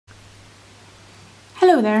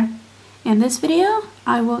Hello there! In this video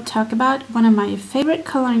I will talk about one of my favorite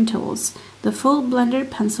coloring tools, the Full Blender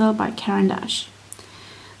Pencil by Caran D'ache.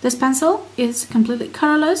 This pencil is completely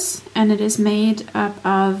colorless and it is made up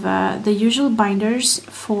of the usual binders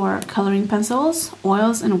for coloring pencils,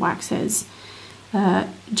 oils and waxes,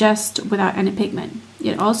 just without any pigment.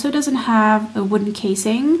 It also doesn't have a wooden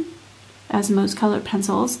casing as most colored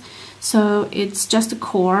pencils, so it's just a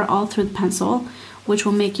core all through the pencil, which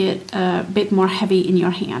will make it a bit more heavy in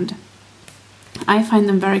your hand. I find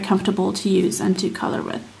them very comfortable to use and to color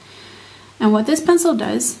with. And what this pencil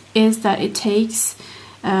does is that it takes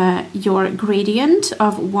your gradient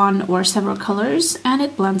of one or several colors and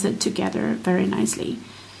it blends it together very nicely.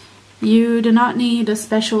 You do not need a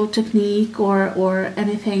special technique or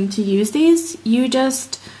anything to use these. You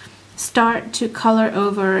just start to color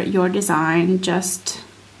over your design just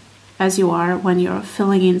as you are when you're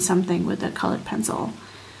filling in something with a colored pencil.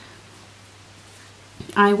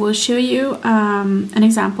 I will show you an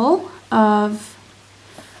example of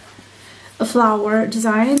a flower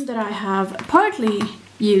design that I have partly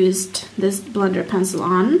used this blender pencil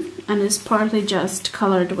on and is partly just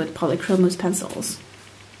colored with polychromos pencils.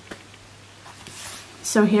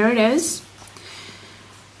 So here it is,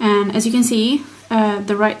 and as you can see,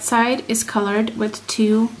 the right side is colored with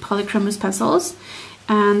two polychromos pencils,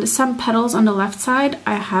 and some petals on the left side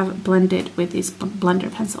I have blended with these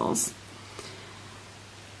blender pencils.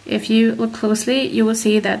 If you look closely, you will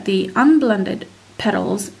see that the unblended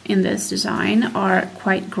petals in this design are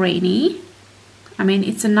quite grainy. I mean,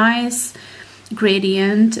 it's a nice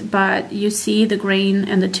gradient, but you see the grain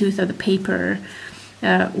and the tooth of the paper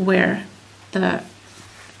where the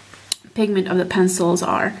pigment of the pencils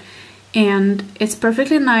are. And it's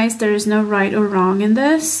perfectly nice. There is no right or wrong in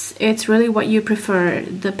this. It's really what you prefer.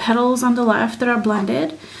 The petals on the left that are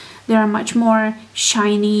blended, they are much more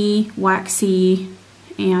shiny, waxy,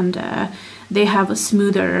 and they have a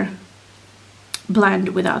smoother blend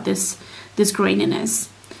without this graininess.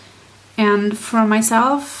 And for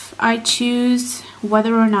myself, I choose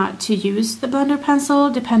whether or not to use the blender pencil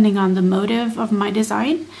depending on the motive of my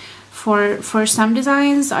design. For some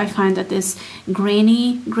designs, I find that this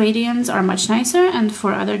grainy gradients are much nicer, and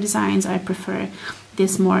for other designs, I prefer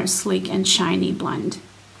this more sleek and shiny blend.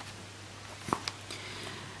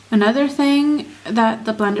 Another thing that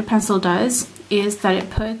the blender pencil does is that it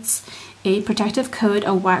puts a protective coat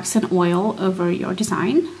of wax and oil over your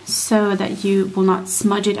design so that you will not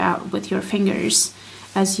smudge it out with your fingers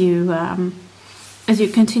as you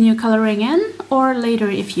continue coloring in, or later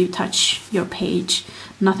if you touch your page,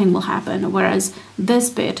 nothing will happen, whereas this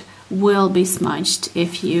bit will be smudged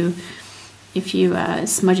if you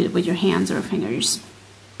smudge it with your hands or fingers.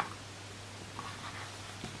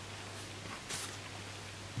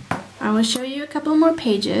 I will show you a couple more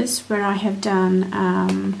pages where I have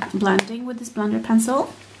done blending with this blender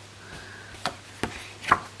pencil.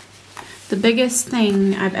 The biggest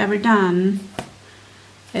thing I've ever done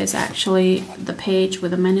is actually the page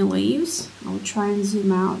with the many leaves. I'll try and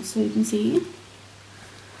zoom out so you can see.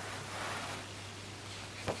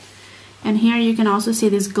 And here you can also see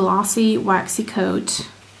this glossy, waxy coat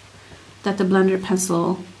that the blender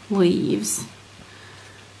pencil leaves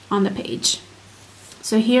on the page.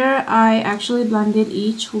 So here I actually blended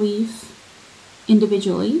each leaf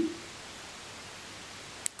individually.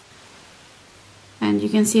 And you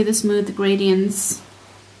can see the smooth gradients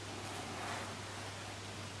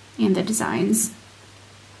in the designs.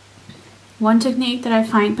 One technique that I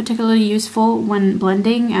find particularly useful when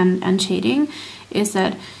blending and shading is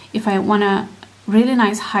that if I want a really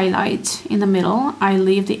nice highlight in the middle, I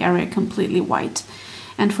leave the area completely white.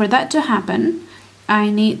 And for that to happen, I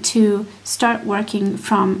need to start working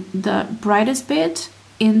from the brightest bit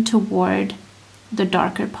in toward the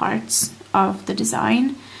darker parts of the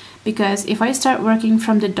design, because if I start working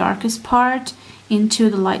from the darkest part into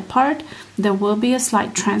the light part, there will be a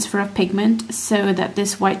slight transfer of pigment so that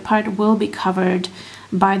this white part will be covered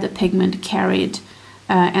by the pigment carried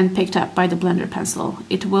and picked up by the blender pencil.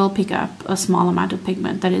 It will pick up a small amount of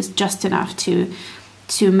pigment that is just enough to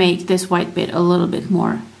make this white bit a little bit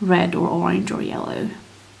more red or orange or yellow.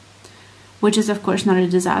 Which is of course not a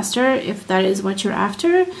disaster. If that is what you're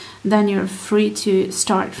after, then you're free to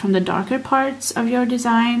start from the darker parts of your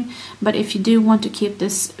design. But if you do want to keep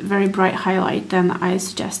this very bright highlight, then I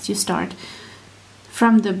suggest you start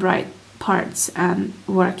from the bright parts and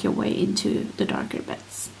work your way into the darker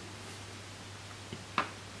bits.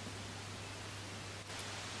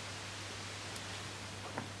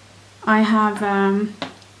 I have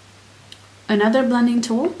another blending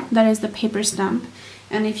tool that is the paper stump,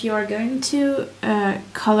 and if you are going to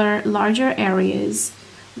color larger areas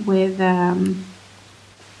with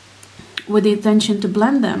with the intention to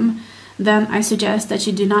blend them, then I suggest that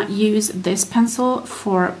you do not use this pencil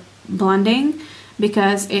for blending,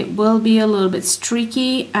 because it will be a little bit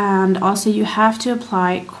streaky, and also you have to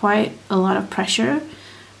apply quite a lot of pressure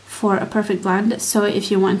for a perfect blend. So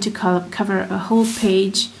if you want to cover a whole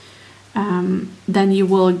page, then you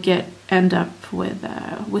will end up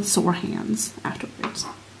with sore hands afterwards.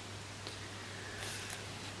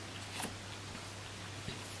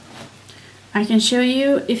 I can show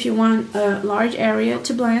you, if you want a large area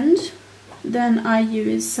to blend, then I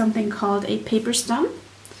use something called a paper stump.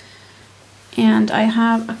 And I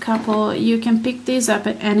have a couple. You can pick these up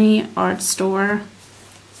at any art store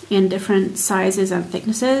in different sizes and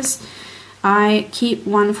thicknesses. I keep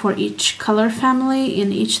one for each color family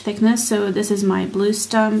in each thickness. So this is my blue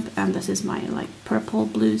stump, and this is my like purple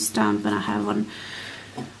blue stump, and I have one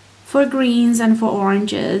for greens and for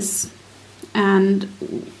oranges. And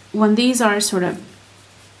when these are sort of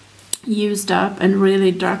used up and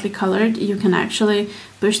really darkly colored, you can actually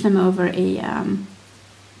push them over a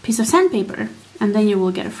piece of sandpaper, and then you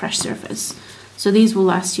will get a fresh surface. So these will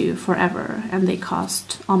last you forever, and they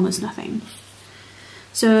cost almost nothing.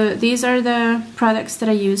 So these are the products that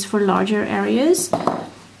I use for larger areas,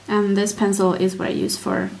 and this pencil is what I use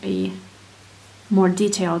for a more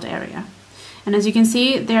detailed area. And as you can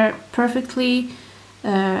see, they're perfectly,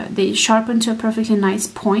 they sharpen to a perfectly nice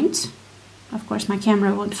point. Of course my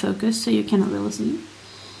camera won't focus, so you cannot really see.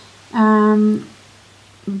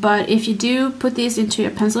 But if you do put these into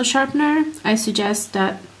your pencil sharpener, I suggest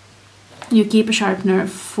that you keep a sharpener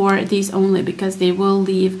for these only, because they will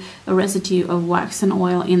leave a residue of wax and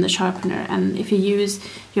oil in the sharpener. And if you use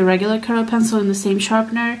your regular curl pencil in the same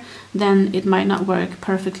sharpener, then it might not work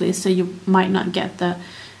perfectly, so you might not get the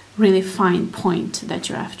really fine point that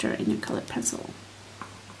you're after in your colored pencil.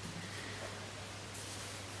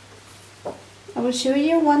 I will show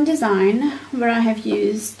you one design where I have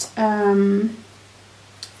used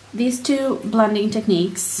these two blending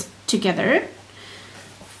techniques together.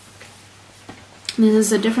 This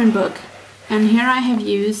is a different book, and here I have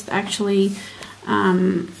used actually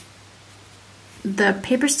the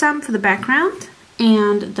paper stump for the background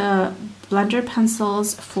and the blender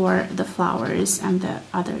pencils for the flowers and the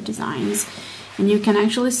other designs. And you can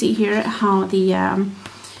actually see here how the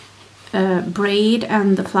braid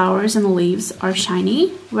and the flowers and the leaves are shiny,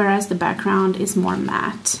 whereas the background is more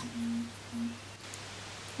matte.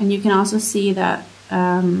 And you can also see that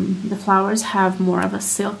the flowers have more of a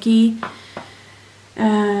silky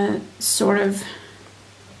sort of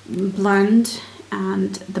blend,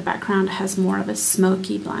 and the background has more of a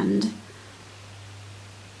smoky blend.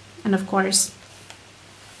 And of course,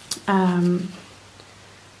 the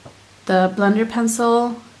blender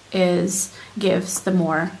pencil gives the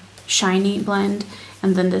more shiny blend,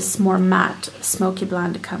 and then this more matte smoky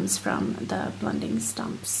blend comes from the blending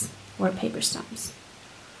stumps or paper stumps.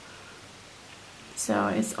 So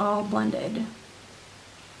it's all blended.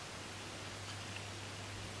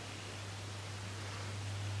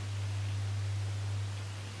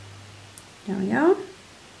 There we go.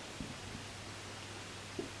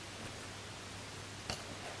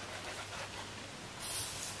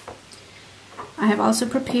 I have also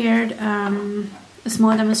prepared a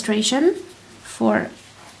small demonstration for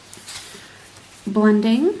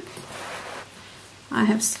blending.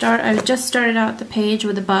 I've just started out the page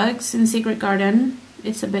with the bugs in Secret Garden.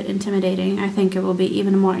 It's a bit intimidating. I think it will be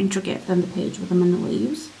even more intricate than the page with them and the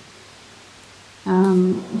leaves.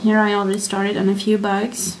 Here I already started on a few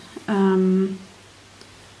bugs.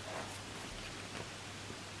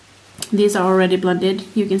 These are already blended.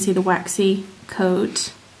 You can see the waxy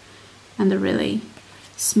coat and the really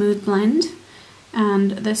smooth blend.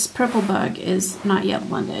 And this purple bug is not yet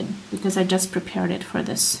blended because I just prepared it for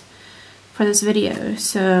this video.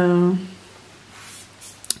 So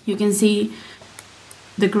you can see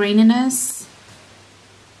the graininess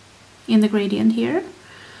in the gradient here,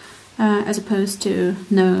 as opposed to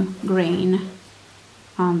no grain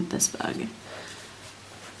on this bug.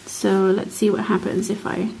 So let's see what happens if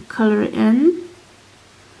I color it in.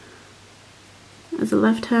 As a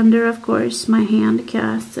left-hander, of course, my hand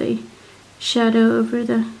casts a shadow over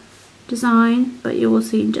the design, but you will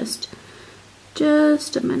see in just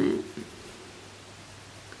a minute.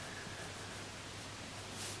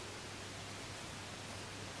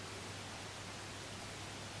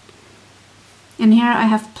 And here I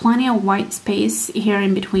have plenty of white space here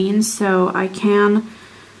in between, so I can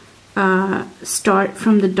start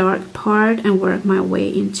from the dark part and work my way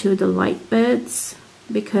into the light bits,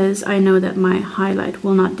 because I know that my highlight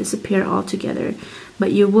will not disappear altogether,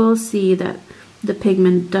 but you will see that the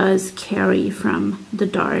pigment does carry from the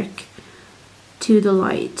dark to the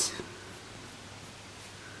light.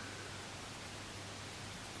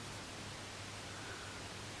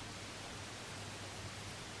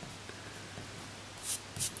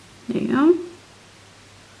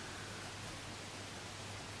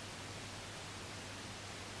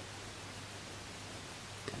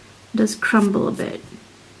 does crumble a bit.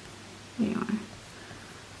 There you are.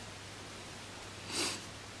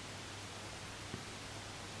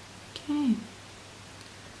 Okay.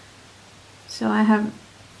 So I have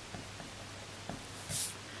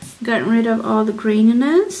gotten rid of all the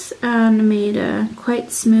graininess and made a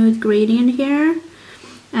quite smooth gradient here.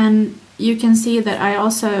 And you can see that I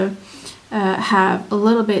also have a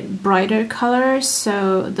little bit brighter colors,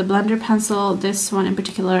 so the blender pencil, this one in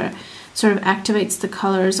particular, sort of activates the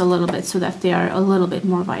colors a little bit so that they are a little bit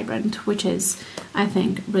more vibrant, which is, I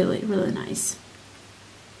think, really, really nice.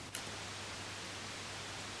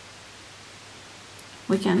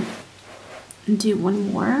 We can do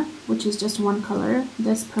one more, which is just one color.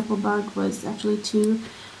 This purple bug was actually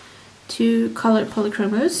two colored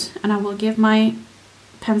polychromos, and I will give my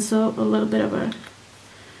pencil a little bit of a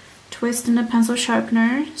twist in the pencil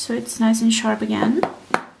sharpener so it's nice and sharp again.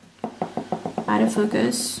 Out of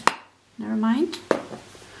focus, never mind.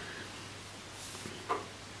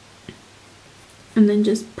 And then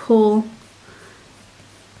just pull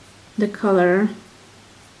the color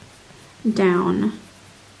down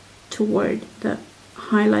toward the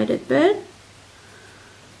highlighted bit.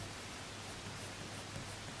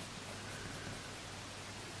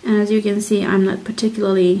 And as you can see, I'm not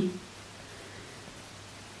particularly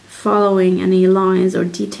following any lines or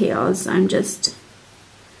details. I'm just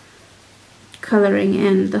coloring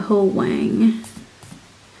in the whole wing,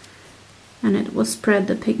 and it will spread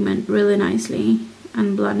the pigment really nicely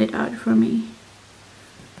and blend it out for me.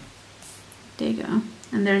 There you go.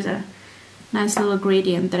 And there's a nice little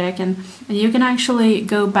gradient that I can, and you can actually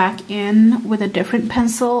go back in with a different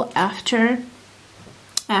pencil after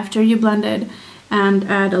you blended and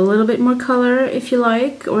add a little bit more color if you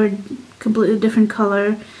like, or completely different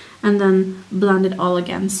color, and then blend it all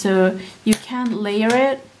again. So you can layer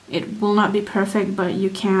it. It will not be perfect, but you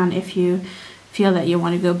can if you feel that you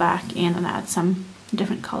want to go back in and add some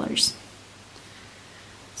different colors.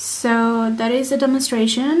 So that is a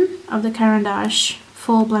demonstration of the Caran D'ache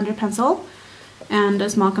full blender pencil and a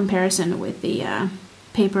small comparison with the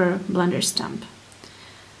paper blender stump.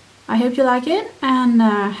 I hope you like it, and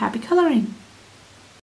happy coloring!